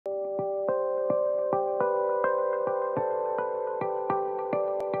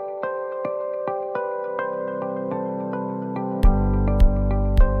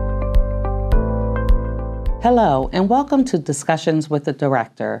Hello, and welcome to Discussions with the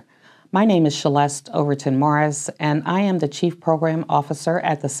Director. My name is Shileste Overton Morris, and I am the Chief Program Officer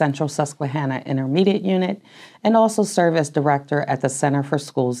at the Central Susquehanna Intermediate Unit and also serve as Director at the Center for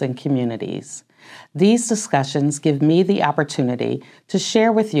Schools and Communities. These discussions give me the opportunity to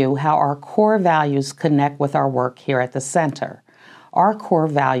share with you how our core values connect with our work here at the Center. Our core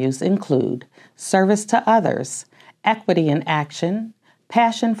values include service to others, equity in action,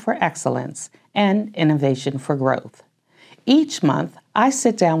 passion for excellence, and innovation for growth. Each month, I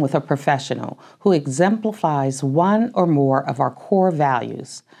sit down with a professional who exemplifies one or more of our core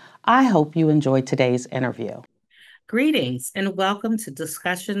values. I hope you enjoyed today's interview. Greetings and welcome to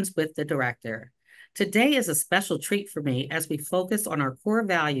Discussions with the Director. Today is a special treat for me as we focus on our core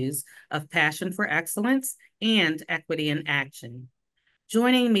values of passion for excellence and equity in action.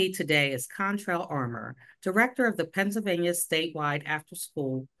 Joining me today is Contrell Armor, Director of the Pennsylvania Statewide After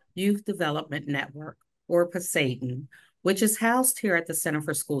School Youth Development Network, or PSAYDN, which is housed here at the Center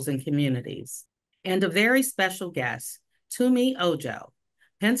for Schools and Communities, and a very special guest, Tumi Ojo,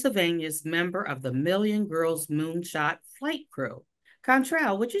 Pennsylvania's member of the Million Girls Moonshot flight crew.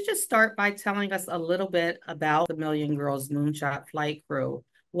 Contrell, would you just start by telling us a little bit about the Million Girls Moonshot flight crew,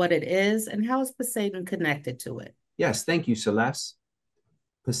 what it is, and how is PSAYDN connected to it? Yes, thank you, Shileste.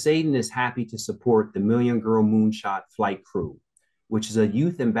 PSAYDN is happy to support the Million Girl Moonshot flight crew, which is a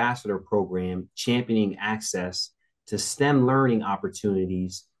youth ambassador program championing access to STEM learning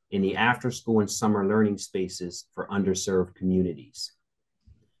opportunities in the after-school and summer learning spaces for underserved communities.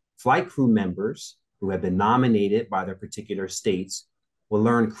 Flight crew members who have been nominated by their particular states will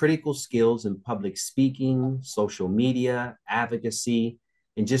learn critical skills in public speaking, social media, advocacy,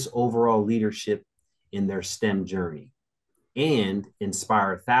 and just overall leadership in their STEM journey, and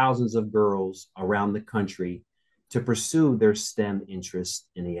inspire thousands of girls around the country to pursue their STEM interests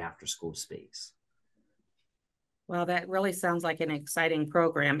in the after-school space. Well, that really sounds like an exciting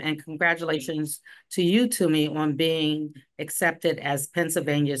program, and congratulations to you, Tumi, on being accepted as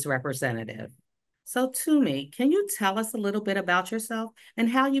Pennsylvania's representative. So, Tumi, can you tell us a little bit about yourself and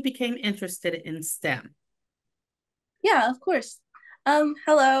how you became interested in STEM? Yeah, of course.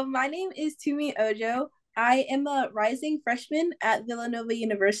 Hello, my name is Tumi Ojo. I am a rising freshman at Villanova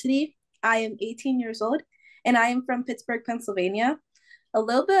University. I am 18 years old, and I am from Pittsburgh, Pennsylvania. A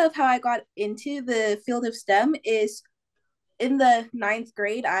little bit of how I got into the field of STEM is in the ninth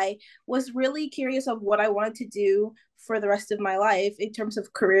grade, I was really curious of what I wanted to do for the rest of my life in terms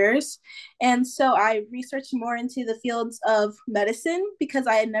of careers. And so I researched more into the fields of medicine because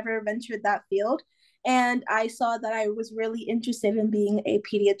I had never ventured that field. And I saw that I was really interested in being a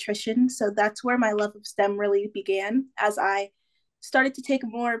pediatrician. So that's where my love of STEM really began as I started to take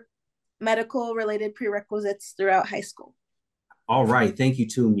more medical related prerequisites throughout high school. All right, thank you,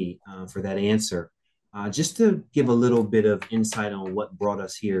 Tumi, for that answer. Just to give a little bit of insight on what brought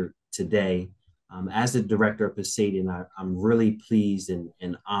us here today, as the director of PSAYDN, I'm really pleased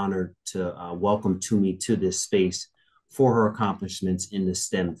and honored to welcome Tumi to this space for her accomplishments in the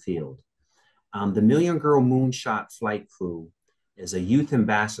STEM field. The Million Girl Moonshot Flight Crew is a youth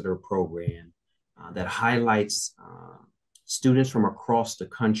ambassador program that highlights students from across the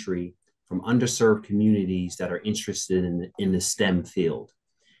country from underserved communities that are interested in the STEM field.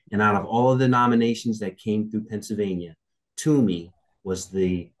 And out of all of the nominations that came through Pennsylvania, Tumi was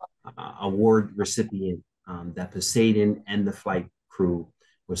the award recipient that PSAYDN and the flight crew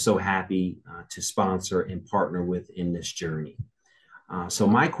were so happy to sponsor and partner with in this journey. So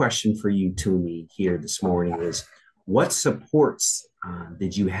my question for you, Tumi, here this morning is, what supports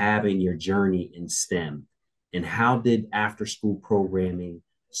did you have in your journey in STEM? And how did after-school programming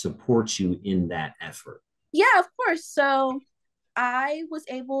support you in that effort? Yeah, of course. So I was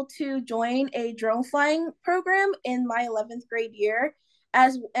able to join a drone flying program in my 11th grade year,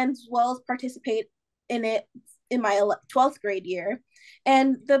 as well as participate in it in my 12th grade year.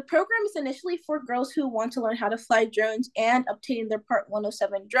 And the program is initially for girls who want to learn how to fly drones and obtain their Part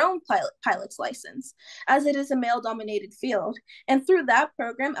 107 drone pilot's license, as it is a male-dominated field. And through that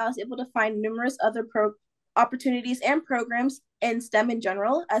program, I was able to find numerous other opportunities and programs in STEM in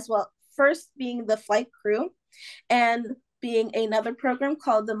general, as well. First being the flight crew, and being another program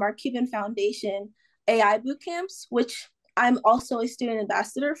called the Mark Cuban Foundation AI boot camps, which I'm also a student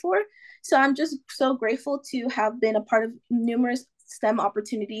ambassador for. So I'm just so grateful to have been a part of numerous STEM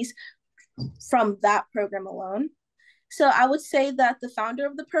opportunities from that program alone. So I would say that the founder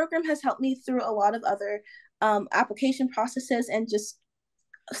of the program has helped me through a lot of other application processes and just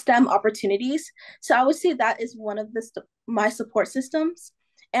STEM opportunities. So I would say that is one of my support systems.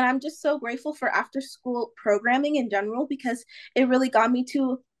 And I'm just so grateful for after school programming in general, because it really got me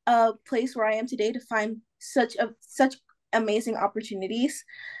to a place where I am today to find such amazing opportunities,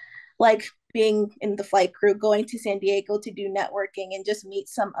 like being in the flight crew, going to San Diego to do networking and just meet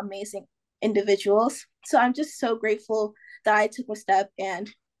some amazing individuals. So I'm just so grateful that I took a step and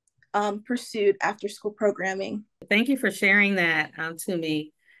pursued after school programming. Thank you for sharing that to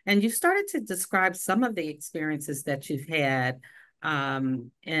me. And you started to describe some of the experiences that you've had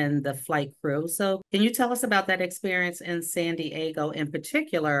in the flight crew. So, can you tell us about that experience in San Diego in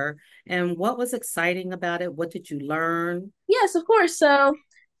particular, and what was exciting about it? What did you learn? Yes, of course. So,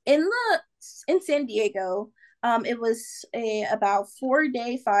 in San Diego, it was a about 4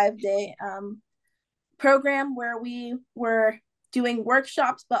 day, 5 day program where we were doing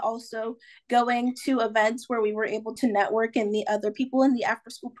workshops, but also going to events where we were able to network and meet other people in the after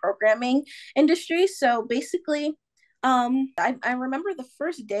school programming industry. So basically, I remember the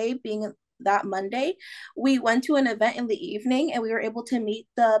first day being that Monday, we went to an event in the evening and we were able to meet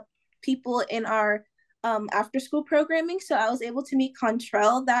the people in our after school programming. So I was able to meet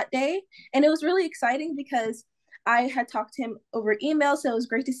Contrell that day. And it was really exciting because I had talked to him over email, so it was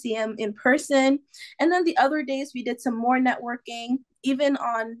great to see him in person. And then the other days, we did some more networking. Even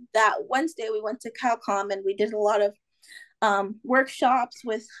on that Wednesday, we went to Calcom and we did a lot of workshops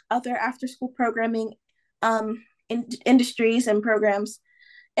with other after school programming industries and programs.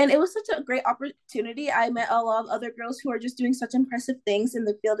 And it was such a great opportunity. I met a lot of other girls who are just doing such impressive things in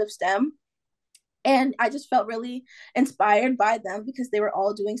the field of STEM. And I just felt really inspired by them because they were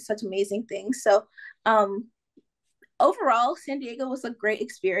all doing such amazing things. So, overall, San Diego was a great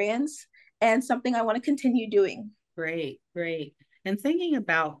experience and something I want to continue doing. Great, great. And thinking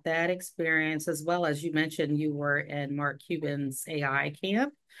about that experience, as well as you mentioned, you were in Mark Cuban's AI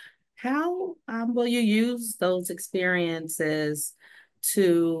camp. How will you use those experiences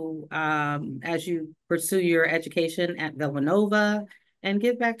to, as you pursue your education at Villanova and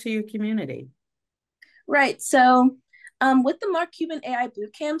give back to your community? Right. So, with the Mark Cuban AI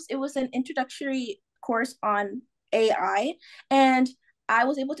boot camps, it was an introductory course on AI, and I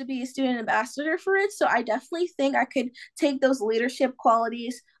was able to be a student ambassador for it. So I definitely think I could take those leadership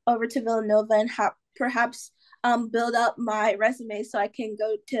qualities over to Villanova and perhaps build up my resume so I can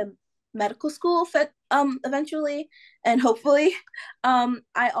go to medical school eventually and hopefully.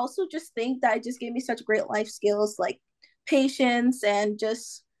 I also just think that it just gave me such great life skills like patience and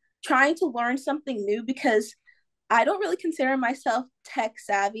just trying to learn something new because I don't really consider myself tech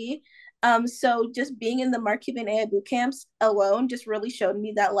savvy. So just being in the Mark Cuban AI boot camps alone just really showed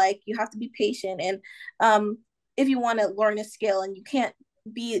me that like you have to be patient and if you want to learn a skill and you can't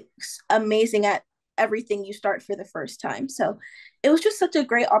be amazing at everything you start for the first time. So it was just such a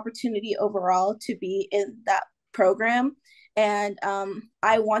great opportunity overall to be in that program. And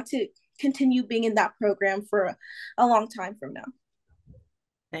I want to continue being in that program for a long time from now.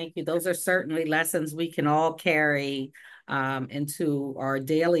 Thank you. Those are certainly lessons we can all carry into our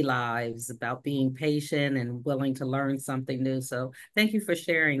daily lives about being patient and willing to learn something new. So thank you for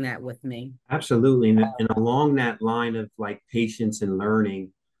sharing that with me. Absolutely. And along that line of like patience and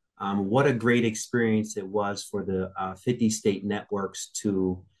learning, what a great experience it was for the 50 state networks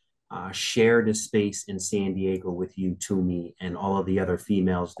to share the space in San Diego with you, Tumi, and all of the other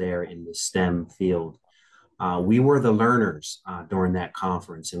females there in the STEM field. We were the learners during that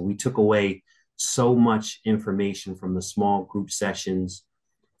conference, and we took away so much information from the small group sessions,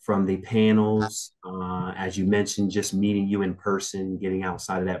 from the panels, as you mentioned, just meeting you in person, getting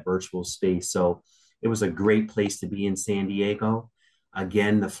outside of that virtual space. So it was a great place to be in San Diego.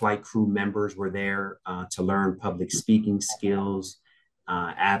 Again, the flight crew members were there to learn public speaking skills,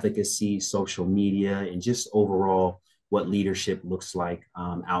 advocacy, social media, and just overall what leadership looks like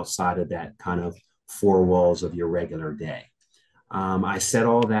outside of that kind of four walls of your regular day. I said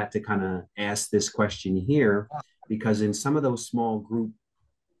all that to kind of ask this question here, because in some of those small group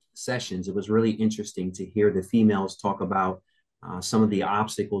sessions, it was really interesting to hear the females talk about some of the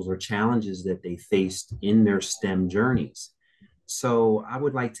obstacles or challenges that they faced in their STEM journeys. So I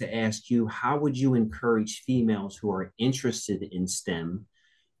would like to ask you, how would you encourage females who are interested in STEM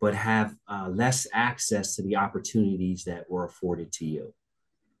but have less access to the opportunities that were afforded to you?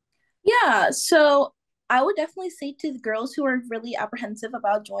 Yeah, so I would definitely say to the girls who are really apprehensive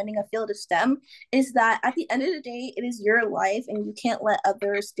about joining a field of STEM is that at the end of the day, it is your life and you can't let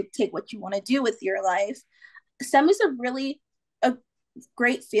others dictate what you want to do with your life. STEM is a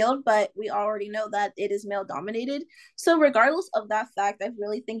great field, but we already know that it is male dominated. So regardless of that fact, I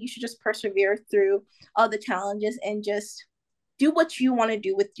really think you should just persevere through all the challenges and just do what you want to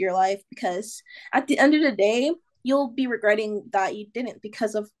do with your life because at the end of the day, you'll be regretting that you didn't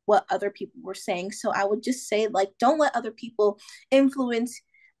because of what other people were saying. So I would just say like don't let other people influence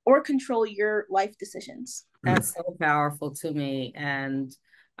or control your life decisions. That's so powerful to me. And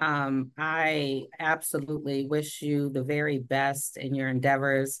I absolutely wish you the very best in your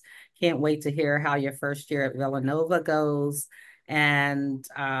endeavors. Can't wait to hear how your first year at Villanova goes, and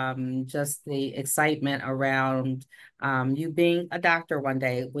just the excitement around you being a doctor one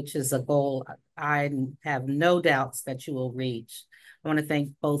day, which is a goal I have no doubts that you will reach. I want to thank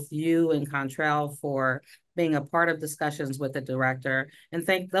both you and Contrell for being a part of discussions with the director, and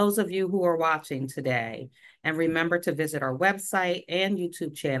thank those of you who are watching today. And remember to visit our website and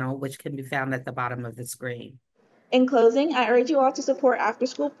YouTube channel, which can be found at the bottom of the screen. In closing, I urge you all to support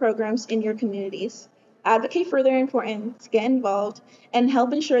after-school programs in your communities. Advocate for their importance, get involved, and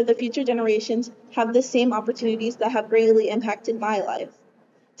help ensure the future generations have the same opportunities that have greatly impacted my life.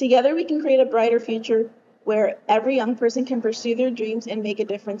 Together, we can create a brighter future where every young person can pursue their dreams and make a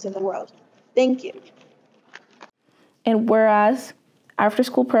difference in the world. Thank you. And whereas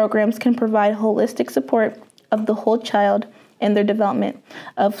after-school programs can provide holistic support of the whole child and their development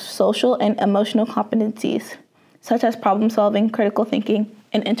of social and emotional competencies, such as problem solving, critical thinking,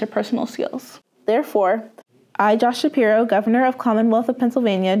 and interpersonal skills. Therefore, I, Josh Shapiro, Governor of Commonwealth of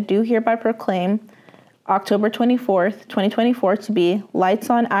Pennsylvania, do hereby proclaim October 24th, 2024 to be Lights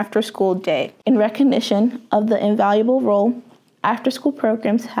On After School Day, in recognition of the invaluable role after-school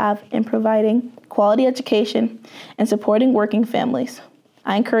programs have in providing quality education and supporting working families.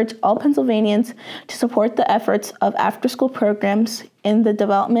 I encourage all Pennsylvanians to support the efforts of after-school programs in the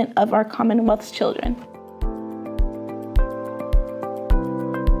development of our Commonwealth's children.